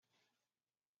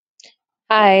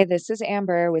Hi, this is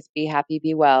Amber with Be Happy,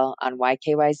 Be Well on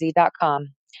YKYZ.com.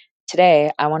 Today,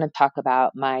 I want to talk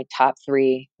about my top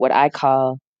three, what I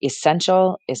call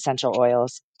essential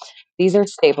oils. These are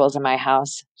staples in my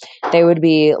house. They would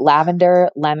be lavender,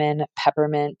 lemon,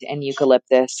 peppermint, and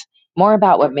eucalyptus. More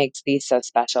about what makes these so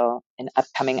special in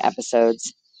upcoming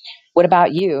episodes. What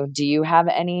about you? Do you have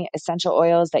any essential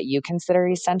oils that you consider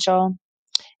essential?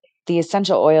 The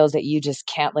essential oils that you just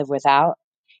can't live without?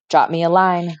 Drop me a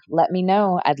line. Let me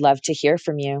know. I'd love to hear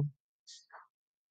from you.